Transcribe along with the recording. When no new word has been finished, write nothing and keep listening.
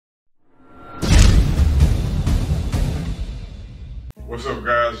What's up,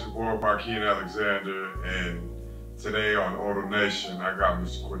 guys? Your boy Marquine Alexander, and today on Auto Nation, I got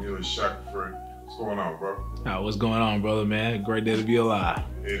Mr. Cornelius Shackelford. What's going on, bro? What's going on, brother, man? Great day to be alive.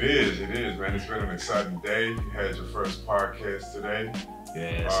 It is, man. It's been an exciting day. You had your first podcast today.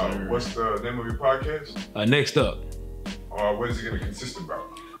 Yes, sir. What's the name of your podcast? Next Up. What is it going to consist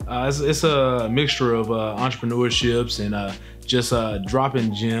about? It's a mixture of entrepreneurships and just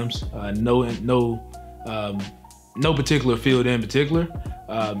dropping gems. No particular field in particular.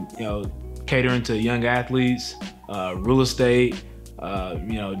 Catering to young athletes, real estate.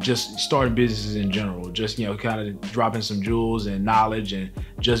 Just starting businesses in general. Just kind of dropping some jewels and knowledge, and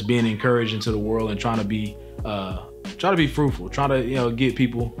just being encouraged into the world and trying to be fruitful. Trying to get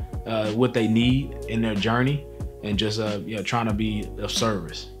people what they need in their journey, and just trying to be of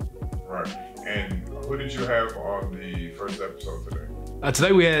service. Right. And who did you have on the first episode today?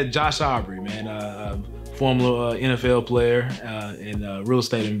 Today we had Josh Aubrey, man, former NFL player and real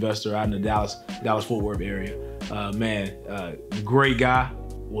estate investor out in the Dallas-Fort Worth area. Great guy.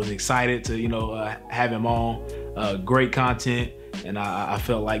 Was excited to have him on. Great content, and I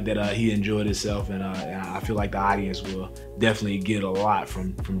felt like that he enjoyed himself, and I feel like the audience will definitely get a lot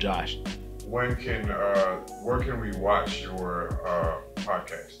from Josh. Where can we watch your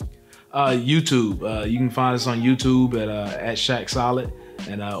podcast? YouTube. You can find us on YouTube at Shaq Solid,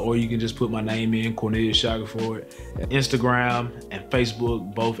 and or you can just put my name in, Cornelius Shackelford. Instagram and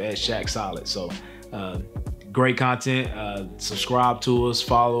Facebook, both at Shaq Solid. So great content. Subscribe to us,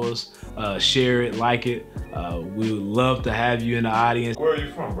 follow us, share it, like it. We would love to have you in the audience. Where are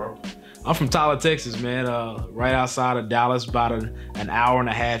you from, bro? I'm from Tyler, Texas, man. Right outside of Dallas, about an hour and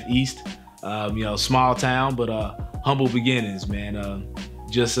a half east. Small town, but humble beginnings, man.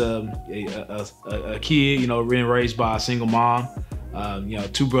 Just a kid, being raised by a single mom,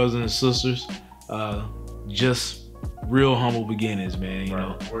 2 brothers and sisters, just real humble beginnings, man.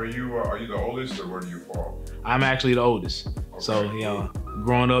 Where are you the oldest, or where do you fall? I'm actually the oldest. Okay, so,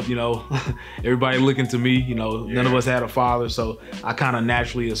 growing up, everybody looking to me, none of us had a father, so I kind of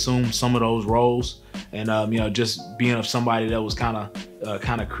naturally assumed some of those roles, and just being of somebody that was kind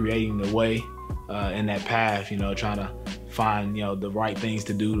of creating the way in that path, trying to find the right things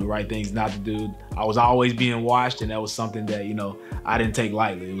to do, the right things not to do. I was always being watched, and that was something that I didn't take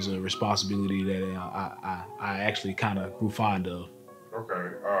lightly. It was a responsibility that I actually kind of grew fond of.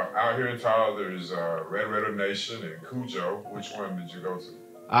 Okay, out here in Tyler, there's Red Raider Nation and Cujo. Which one did you go to?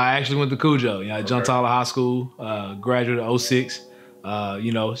 I actually went to Cujo. John Tyler High School, graduate of 06.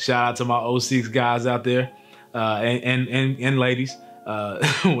 Shout out to my 06 guys out there, and ladies.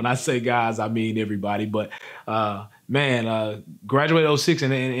 When I say guys, I mean everybody. But graduated 06,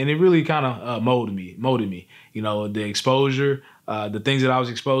 and it really kind of molded me. The exposure, the things that I was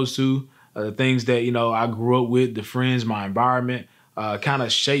exposed to, the things that I grew up with, the friends, my environment, kind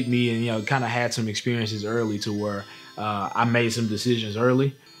of shaped me, and kind of had some experiences early to where I made some decisions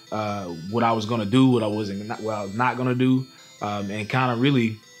early, what I was gonna do, what I was not gonna do, and kind of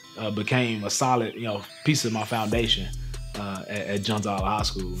really became a solid piece of my foundation at John Tyler High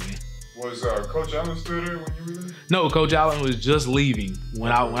School, man. Was Coach Allen still there when you were there? No, Coach Allen was just leaving.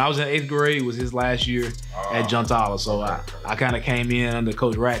 When I was in 8th grade, it was his last year at John Tyler. So I kind of came in under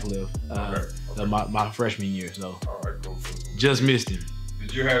Coach Ratcliffe my freshman year. So cool. Just missed him.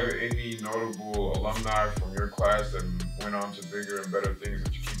 Did you have any notable alumni from your class that went on to bigger and better things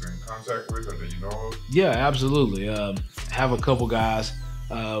that you keep in contact with, or that you know of? Yeah, absolutely. Have a couple guys.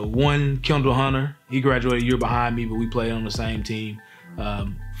 One, Kendall Hunter. He graduated a year behind me, but we played on the same team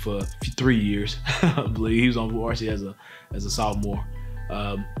for 3 years. I believe he was on varsity as a sophomore.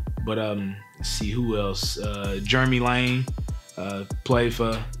 Let's see who else. Jeremy Lane played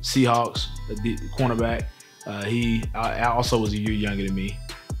for Seahawks, cornerback. He also was a year younger than me.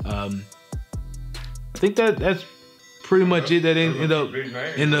 I think that's pretty much it. That ended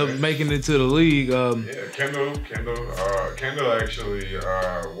up making it to the league. Kendall actually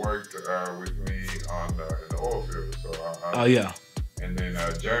worked with me in the oil field. So yeah. And then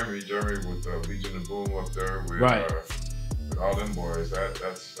Jeremy with the Legion of Boom up there with all them boys.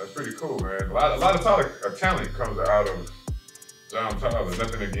 That's pretty cool, man. A lot of talent comes out of John Tyler.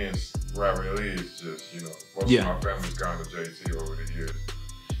 Nothing against Robert Lee. It's just most of my family's gone to JT over the years.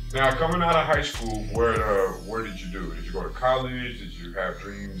 Now, coming out of high school, where did you do? Did you go to college? Did you have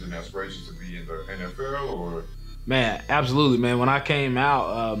dreams and aspirations to be in the NFL, or? Man, absolutely, man. When I came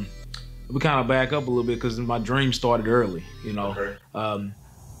out, we kind of back up a little bit because my dream started early. Okay.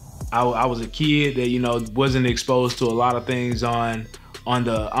 I was a kid that wasn't exposed to a lot of things on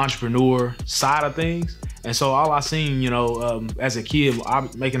the entrepreneur side of things, and so all I seen as a kid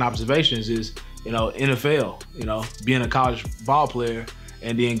making observations is NFL, being a college ball player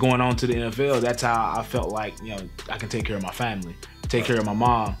and then going on to the NFL. That's how I felt like, I can take care of my family, take care of my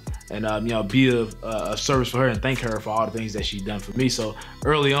mom, and be a service for her and thank her for all the things that she's done for me. So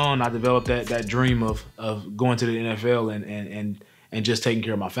early on, I developed that dream of going to the NFL and just taking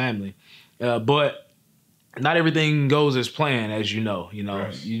care of my family. But not everything goes as planned, as you know.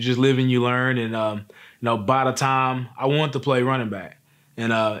 Yes. You just live and you learn. And by the time I wanted to play running back,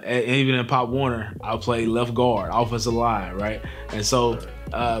 and even in Pop Warner, I played left guard, offensive line, right? And so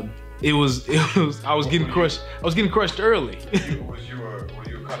it was I was getting crushed. I was getting crushed early. Were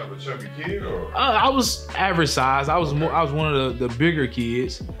you kind of a chubby kid, or? I was average size. I was one of the bigger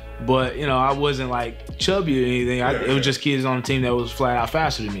kids, but I wasn't like chubby or anything. It was just kids on the team that was flat out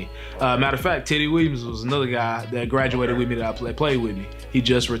faster than me. Matter of fact, Teddy Williams was another guy that graduated with me that played with me. He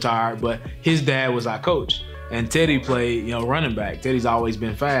just retired, but his dad was our coach. And Teddy played, running back. Teddy's always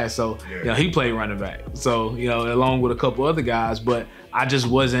been fast, so he played running back. So along with a couple other guys, but I just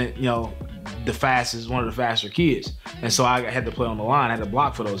wasn't, the fastest, one of the faster kids. And so I had to play on the line. I had to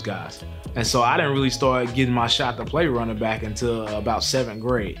block for those guys. And so I didn't really start getting my shot to play running back until about 7th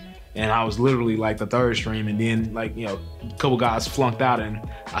grade. And I was literally like the third string, and then a couple guys flunked out and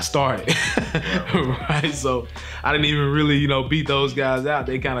I started. Right? So I didn't even really, beat those guys out.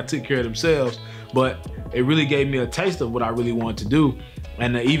 They kind of took care of themselves. But it really gave me a taste of what I really wanted to do.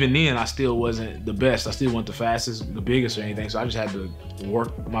 And even then, I still wasn't the best. I still wasn't the fastest, the biggest or anything. So I just had to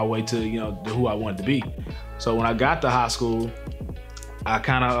work my way to, to who I wanted to be. So when I got to high school, I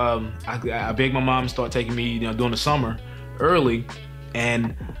kind of, I begged my mom to start taking me, during the summer early.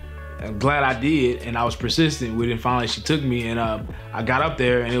 And I'm glad I did. And I was persistent with it. And finally, she took me. And I got up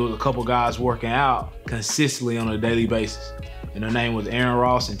there, and it was a couple guys working out consistently on a daily basis. And their name was Aaron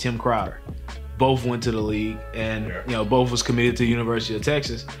Ross and Tim Crowder. Both went to the league, and both was committed to the University of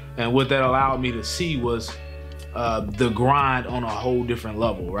Texas. And what that allowed me to see was the grind on a whole different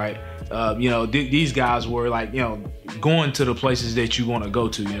level, right? These guys were like, going to the places that you want to go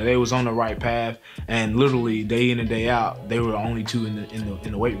to. They was on the right path, and literally day in and day out, they were the only two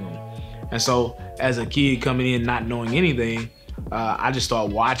in the weight room. And so, as a kid coming in not knowing anything, I just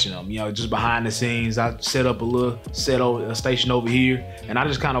started watching them, just behind the scenes. I set up a station over here, and I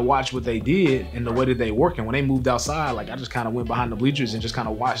just kind of watched what they did and the way that they work. And when they moved outside, like I just kind of went behind the bleachers and just kind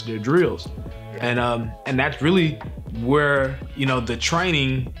of watched their drills. And that's really where, the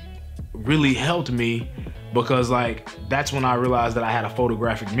training really helped me, because like that's when I realized that I had a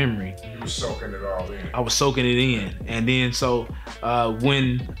photographic memory. You were soaking it all in. I was soaking it in. And then so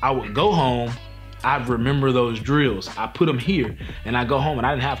when I would go home, I remember those drills. I put them here, and I go home, and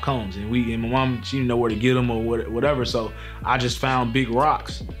I didn't have cones, and my mom, she didn't know where to get them or whatever. So I just found big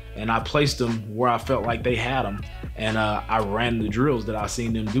rocks, and I placed them where I felt like they had them, and I ran the drills that I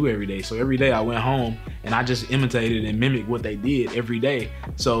seen them do every day. So every day I went home, and I just imitated and mimicked what they did every day.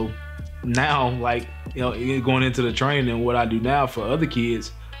 So now, like going into the training and what I do now for other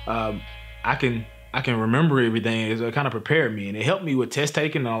kids, I can remember everything. It kind of prepared me, and it helped me with test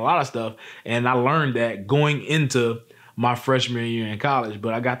taking and a lot of stuff. And I learned that going into my freshman year in college.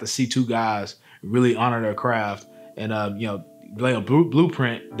 But I got to see two guys really honor their craft and lay a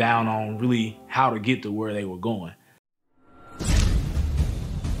blueprint down on really how to get to where they were going.